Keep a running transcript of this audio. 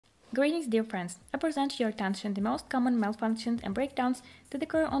Greetings, dear friends. I present to your attention the most common malfunctions and breakdowns that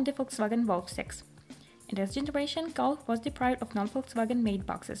occur on the Volkswagen Golf 6. In this generation, Golf was deprived of non-Volkswagen made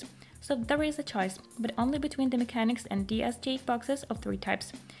boxes, so there is a choice, but only between the mechanics and DSG boxes of three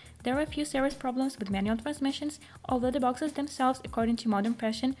types. There are a few serious problems with manual transmissions, although the boxes themselves, according to modern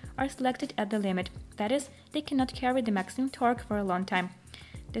fashion, are selected at the limit. That is, they cannot carry the maximum torque for a long time.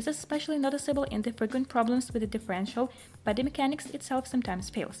 This is especially noticeable in the frequent problems with the differential, but the mechanics itself sometimes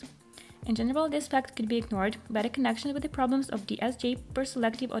fails. In general, this fact could be ignored, but a connection with the problems of DSG per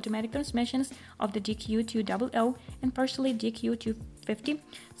selective automatic transmissions of the DQ200 and partially DQ250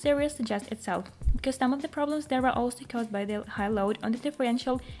 series suggests itself, because some of the problems there are also caused by the high load on the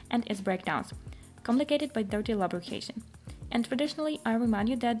differential and its breakdowns, complicated by dirty lubrication. And traditionally, I remind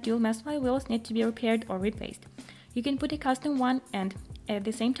you that dual mass flywheels need to be repaired or replaced. You can put a custom one and at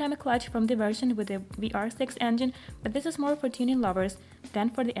the same time a clutch from the version with the VR6 engine, but this is more for tuning lovers than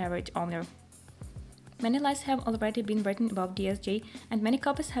for the average owner. Many lies have already been written about DSG and many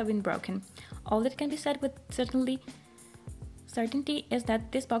copies have been broken. All that can be said with certainty is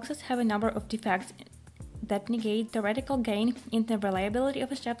that these boxes have a number of defects that negate theoretical gain in the reliability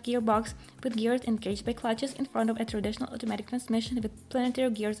of a shaft gearbox with gears engaged by clutches in front of a traditional automatic transmission with planetary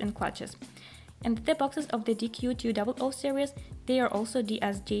gears and clutches. And the boxes of the DQ200 series, they are also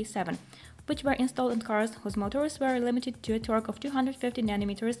DSG7, which were installed in cars whose motors were limited to a torque of 250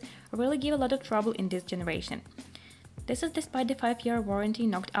 nanometers, really give a lot of trouble in this generation. This is despite the 5-year warranty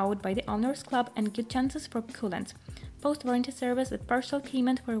knocked out by the Owners Club and good chances for coolants, post-warranty service with partial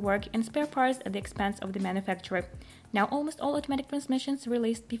payment for work and spare parts at the expense of the manufacturer. Now almost all automatic transmissions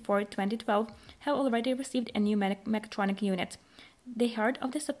released before 2012 have already received a new mechatronic unit. They heard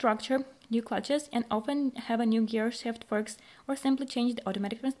of the structure, new clutches, and often have a new gear shift forks or simply change the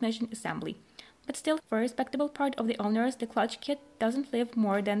automatic transmission assembly. But still, for a respectable part of the owners, the clutch kit doesn't live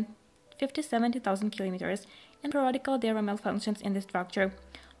more than 50-70,000 kilometers, and periodically there are malfunctions in the structure.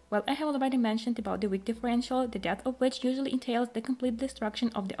 Well, I have already mentioned about the weak differential, the death of which usually entails the complete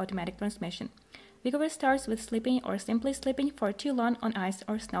destruction of the automatic transmission. Vigorous starts with slipping or simply slipping for too long on ice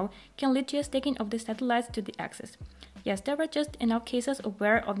or snow can lead to a sticking of the satellites to the axis. Yes, there are just enough cases of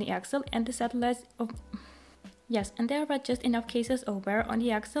wear on the axle and the satellites of there are just enough cases of wear on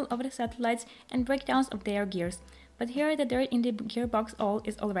the axle of the satellites and breakdowns of their gears. But here the dirt in the gearbox oil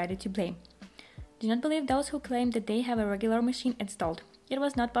is already to blame. Do not believe those who claim that they have a regular machine installed. It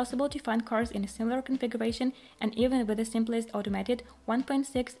was not possible to find cars in a similar configuration and even with the simplest automated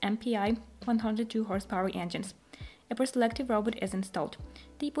 1.6 MPI 102 horsepower engines. A per-selective robot is installed.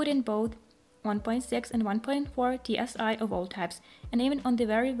 They put in both 1.6 and 1.4 TSI of all types, and even on the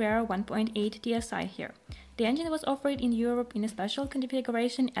very rare 1.8 TSI here. The engine was offered in Europe in a special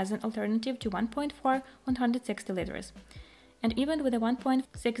configuration as an alternative to 1.4 160 liters. And even with a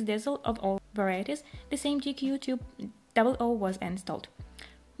 1.6 diesel of all varieties, the same DQ200 was installed.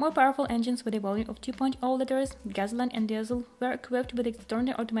 More powerful engines with a volume of 2.0 liters, gasoline and diesel, were equipped with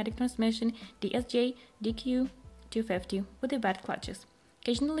external automatic transmission DSG DQ250 with the wet clutches.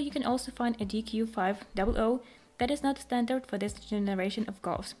 Occasionally, you can also find a DQ500 that is not standard for this generation of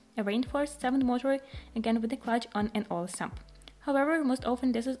Golfs, a reinforced 7 motor, again with a clutch on an oil sump. However, most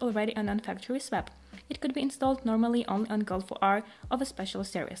often this is already a non-factory swap. It could be installed normally only on Golf R of a special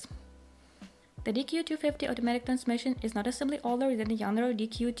series. The DQ250 automatic transmission is noticeably older than the younger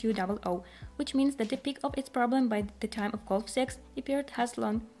DQ200, which means that the peak of its problem by the time of Golf 6 appeared has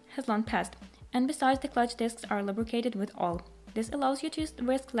long passed, and besides the clutch discs are lubricated with oil. This allows you to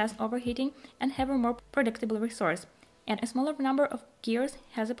risk less overheating and have a more predictable resource, and a smaller number of gears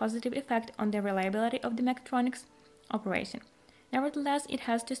has a positive effect on the reliability of the mechatronics operation. Nevertheless, it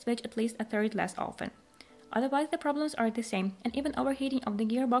has to switch at least a third less often. Otherwise, the problems are the same, and even overheating of the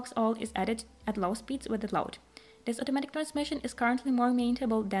gearbox oil is added at low speeds with the load. This automatic transmission is currently more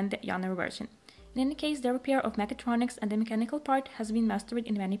maintainable than the younger version. In any case, the repair of mechatronics and the mechanical part has been mastered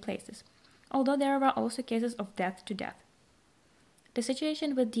in many places, although there are also cases of death to death. The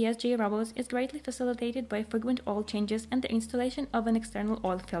situation with DSG robots is greatly facilitated by frequent oil changes and the installation of an external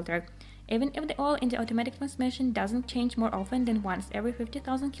oil filter. Even if the oil in the automatic transmission doesn't change more often than once every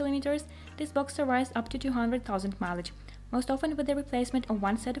 50,000 kilometers, this box survives up to 200,000 mileage, most often with the replacement of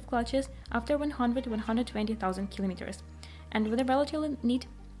one set of clutches after 100-120,000 kilometers, and with a relatively neat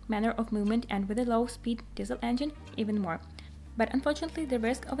manner of movement and with a low-speed diesel engine, even more. But unfortunately, the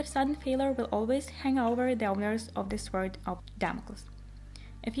risk of a sudden failure will always hang over the owners of the sword of Damocles.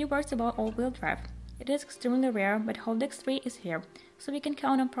 A few words about all-wheel drive. It is extremely rare, but Holdex 3 is here, so we can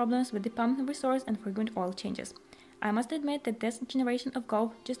count on problems with the pump resource and frequent oil changes. I must admit that this generation of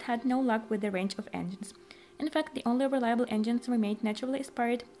Golf just had no luck with the range of engines. In fact, the only reliable engines remain naturally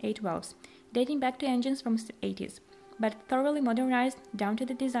aspired 812s, dating back to engines from the 80s, but thoroughly modernized down to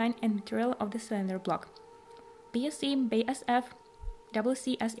the design and material of the cylinder block. BSC, BASF,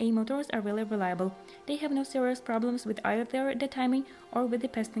 WCSA motors are really reliable. They have no serious problems with either the timing or with the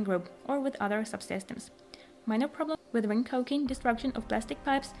piston group or with other subsystems. Minor problems with ring coking, destruction of plastic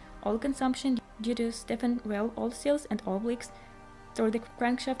pipes, oil consumption due to stiffened rail oil seals and oil leaks through the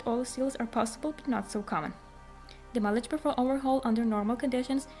crankshaft oil seals are possible but not so common. The mileage before overhaul under normal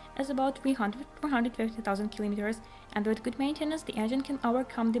conditions is about 300–450,000 kilometers, and with good maintenance the engine can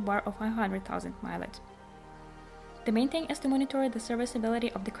overcome the bar of 500,000 mileage. The main thing is to monitor the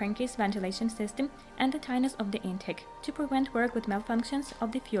serviceability of the crankcase ventilation system and the tightness of the intake to prevent work with malfunctions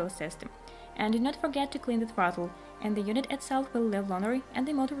of the fuel system. And do not forget to clean the throttle, and the unit itself will live longer and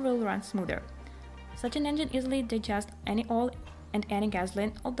the motor will run smoother. Such an engine easily digests any oil and any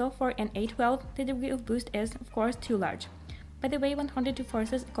gasoline, although for an 812 the degree of boost is, of course, too large. By the way, 102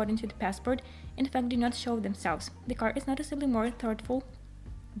 forces, according to the passport, in fact do not show themselves. The car is noticeably more throttle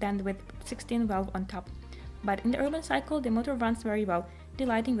than with 16 valve on top. But in the urban cycle, the motor runs very well,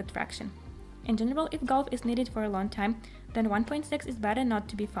 delighting with traction. In general, if Golf is needed for a long time, then 1.6 is better not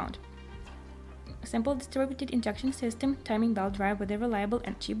to be found. A simple distributed injection system, timing belt drive with a reliable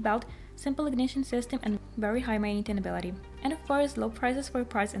and cheap belt, simple ignition system and very high maintainability, and of course low prices for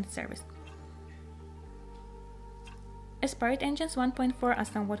parts and service. Aspirate engines 1.4 are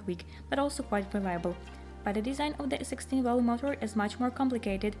somewhat weak, but also quite reliable. But the design of the 16-valve motor is much more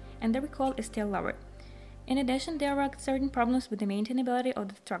complicated and the recoil is still lower. In addition, there are certain problems with the maintainability of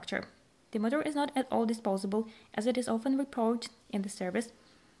the structure. The motor is not at all disposable, as it is often reported in the service,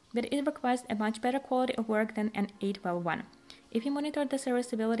 but it requires a much better quality of work than an 8-valve one. If you monitor the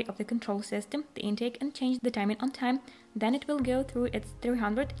serviceability of the control system, the intake and change the timing on time, then it will go through its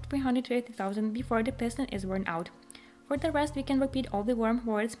 300–350,000 before the piston is worn out. For the rest, we can repeat all the warm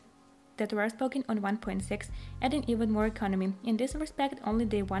words that were spoken on 1.6, adding even more economy. In this respect, only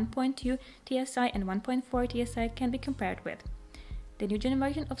the 1.2 TSI and 1.4 TSI can be compared with. The new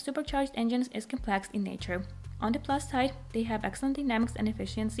generation of supercharged engines is complex in nature. On the plus side, they have excellent dynamics and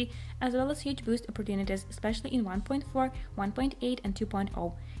efficiency, as well as huge boost opportunities, especially in 1.4, 1.8 and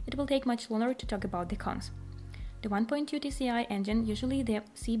 2.0. It will take much longer to talk about the cons. The 1.2 TSI engine, usually the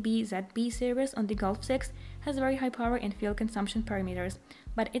CB-ZB series on the Golf 6, has very high power and fuel consumption parameters,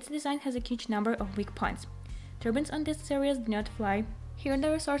 but its design has a huge number of weak points. Turbines on this series do not fly. Here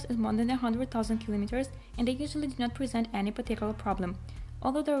the resource is more than 100,000 kilometers, and they usually do not present any particular problem,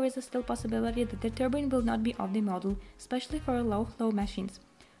 although there is a still possibility that the turbine will not be of the model, especially for low-flow machines.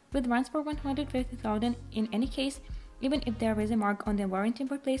 With runs for 150,000 in any case, even if there is a mark on the warranty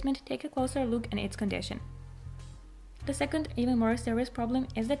replacement, take a closer look at its condition. The second, even more serious problem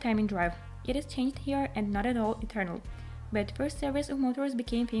is the timing drive. It is changed here and not at all eternal. But first series of motors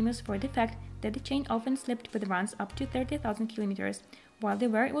became famous for the fact that the chain often slipped with runs up to 30,000 kilometers, while the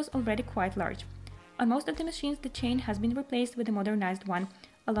wear was already quite large. On most of the machines, the chain has been replaced with a modernized one.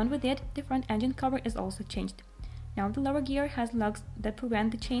 Along with it, the front engine cover is also changed. Now the lower gear has lugs that prevent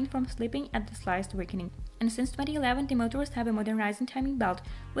the chain from slipping at the slightest weakening. And since 2011, the motors have a modernizing timing belt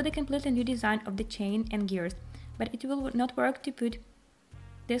with a completely new design of the chain and gears, but it will not work to put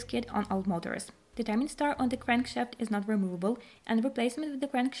this kit on all motors. The timing star on the crankshaft is not removable, and replacement with the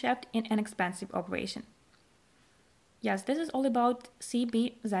crankshaft is an expensive operation. Yes, this is all about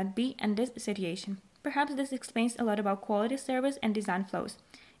CB, ZB and this situation. Perhaps this explains a lot about quality service and design flows.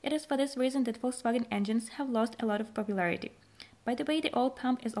 It is for this reason that Volkswagen engines have lost a lot of popularity. By the way, the oil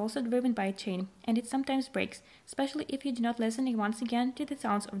pump is also driven by a chain, and it sometimes breaks, especially if you do not listen once again to the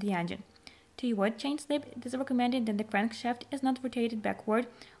sounds of the engine. To avoid chain slip, it is recommended that the crankshaft is not rotated backward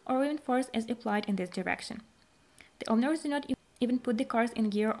or even force is applied in this direction. The owners do not even put the cars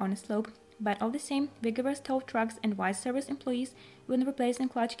in gear on a slope, but all the same, vigorous tow trucks and wise service employees, when replacing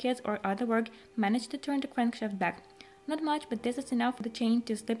clutch kits or other work, manage to turn the crankshaft back. Not much, but this is enough for the chain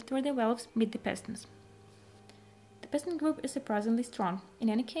to slip through the valves with the pistons. The piston group is surprisingly strong. In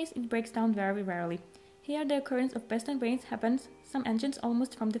any case, it breaks down very rarely. Here the occurrence of piston brains happens. Some engines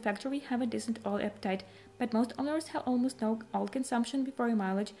almost from the factory have a decent oil appetite, but most owners have almost no oil consumption before a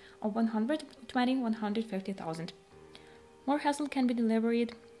mileage of 120–150,000. More hassle can be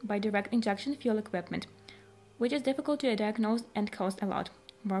delivered by direct injection fuel equipment, which is difficult to diagnose and costs a lot.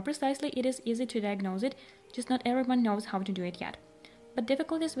 More precisely, it is easy to diagnose it, just not everyone knows how to do it yet. But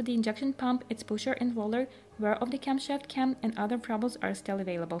difficulties with the injection pump, its pusher and roller, wear of the camshaft cam and other troubles are still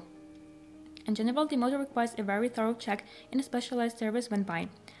available. In general, the motor requires a very thorough check in a specialized service when buying.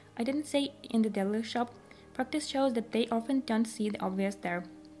 I didn't say in the dealer shop. Practice shows that they often don't see the obvious there.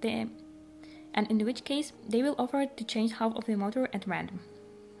 and in which case they will offer to change half of the motor at random.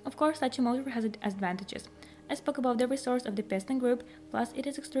 Of course, such a motor has advantages. I spoke about the resource of the piston group, plus it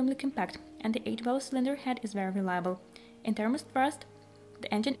is extremely compact, and the 8-valve cylinder head is very reliable. In terms of thrust,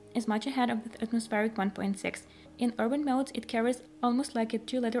 the engine is much ahead of the atmospheric 1.6. In urban modes, it carries almost like a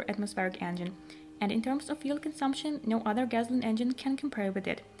 2-liter atmospheric engine, and in terms of fuel consumption, no other gasoline engine can compare with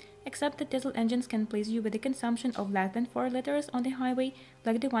it, except that diesel engines can please you with a consumption of less than 4 liters on the highway,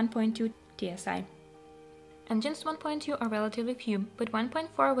 like the 1.2 TSI. Engines 1.2 are relatively few, but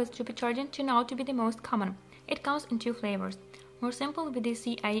 1.4 with supercharging turned out to be the most common. It comes in 2 flavors, more simple with the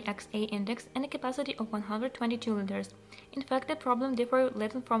CIXA index and a capacity of 122 liters. In fact, the problem differs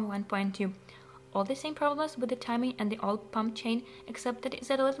little from 1.2. All the same problems with the timing and the oil pump chain, except that it's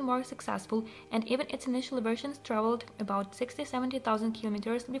a little more successful, and even its initial versions traveled about 60–70,000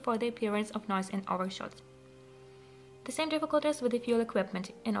 kilometers before the appearance of noise and overshots. The same difficulties with the fuel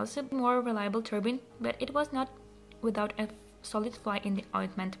equipment, and also more reliable turbine, but it was not without a solid fly in the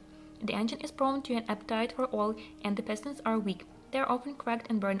ointment. The engine is prone to an appetite for oil, and the pistons are weak. They are often cracked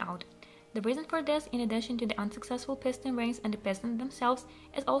and burned out. The reason for this, in addition to the unsuccessful piston rings and the pistons themselves,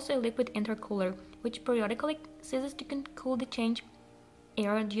 is also a liquid intercooler, which periodically ceases to cool the change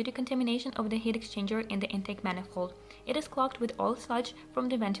air due to contamination of the heat exchanger in the intake manifold. It is clogged with oil sludge from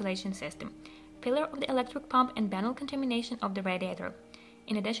the ventilation system, failure of the electric pump, and banal contamination of the radiator.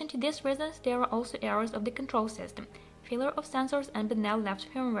 In addition to these reasons, there are also errors of the control system, failure of sensors, and banal left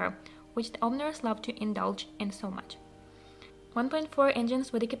firmware, which the owners love to indulge in so much. 1.4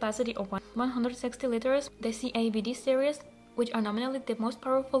 engines with a capacity of 160 liters, the CAVD series, which are nominally the most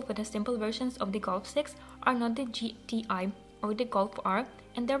powerful for the simple versions of the Golf 6, are not the GTI or the Golf R,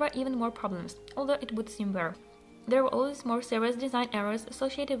 and there are even more problems, although it would seem rare. There were always more serious design errors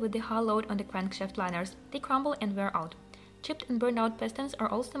associated with the high load on the crankshaft liners. They crumble and wear out. Chipped and burned out pistons are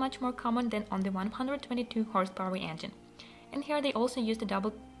also much more common than on the 122 horsepower engine. And here they also use the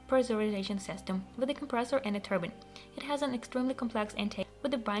double pressurization system with a compressor and a turbine. It has an extremely complex intake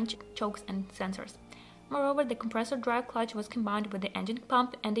with a bunch of chokes and sensors. Moreover, the compressor drive clutch was combined with the engine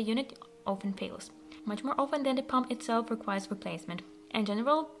pump, and the unit often fails. Much more often than the pump itself requires replacement. In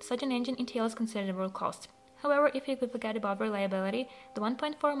general, such an engine entails considerable costs. However, if you could forget about reliability, the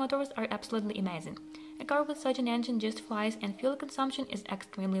 1.4 motors are absolutely amazing. A car with such an engine just flies, and fuel consumption is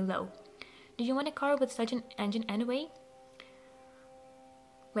extremely low. Do you want a car with such an engine anyway?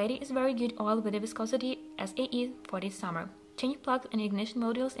 Lady is very good oil with a viscosity SAE for this summer. Change plugs and ignition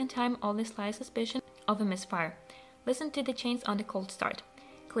modules in time, always slight suspicion of a misfire. Listen to the chains on the cold start.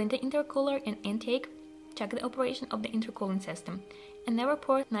 Clean the intercooler and intake. Check the operation of the intercooling system. And never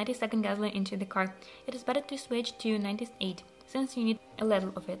pour 92nd gasoline into the car. It is better to switch to 98, since you need a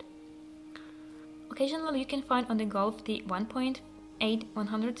little of it. Occasionally you can find on the Golf the 1.8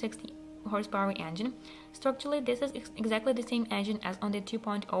 160 horsepower engine. Structurally, this is exactly the same engine as on the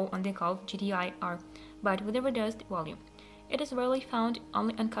 2.0 on the Golf GTI R, but with a reduced volume. It is rarely found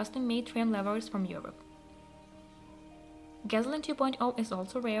only on custom-made trim levers from Europe. Gasoline 2.0 is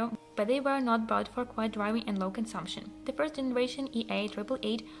also rare, but they were not bought for quiet driving and low consumption. The first generation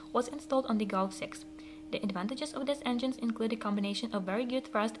EA888 was installed on the Golf 6. The advantages of these engines include a combination of very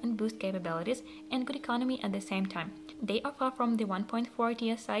good thrust and boost capabilities and good economy at the same time. They are far from the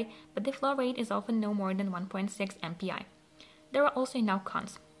 1.4 TSI, but the flow rate is often no more than 1.6 MPI. There are also now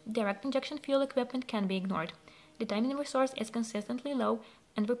cons. Direct injection fuel equipment can be ignored. The timing resource is consistently low,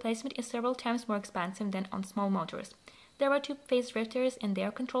 and replacement is several times more expensive than on small motors. There are two-phase drifters, and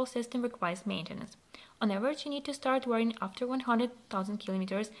their control system requires maintenance. On average, you need to start wearing after 100,000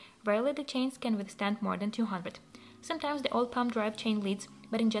 kilometers. Rarely the chains can withstand more than 200. Sometimes the oil pump drive chain leads,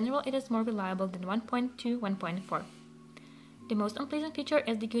 but in general it is more reliable than 1.2, 1.4. The most unpleasant feature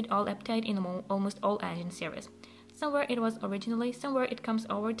is the good oil appetite in almost all engine series. Somewhere it was originally, somewhere it comes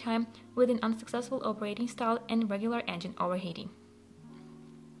over time with an unsuccessful operating style and regular engine overheating.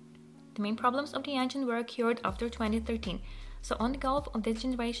 The main problems of the engine were cured after 2013, so on the Golf of this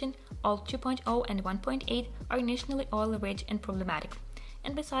generation, all 2.0 and 1.8 are initially oil-rich and problematic,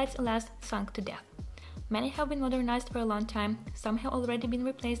 and besides, alas, sunk to death. Many have been modernized for a long time, some have already been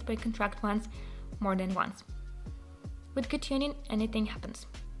replaced by contract ones more than once. With good tuning, anything happens.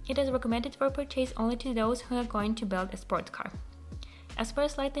 It is recommended for purchase only to those who are going to build a sports car. As for a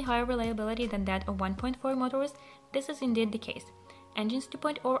slightly higher reliability than that of 1.4 motors, this is indeed the case. Engines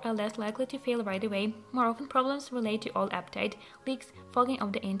 2.0 are less likely to fail right away. More often problems relate to oil appetite, leaks, fogging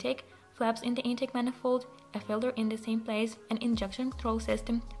of the intake, flaps in the intake manifold, a failure in the same place, an injection control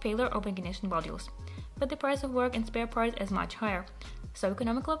system, failure of ignition modules. But the price of work and spare parts is much higher, so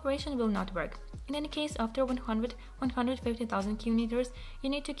economical operation will not work. In any case, after 150,000 kilometers, you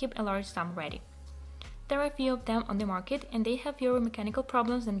need to keep a large sum ready. There are few of them on the market, and they have fewer mechanical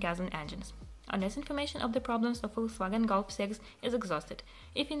problems than gasoline engines. Unless information of the problems of Volkswagen Golf 6 is exhausted.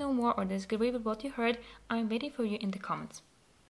 If you know more or disagree with what you heard, I'm waiting for you in the comments.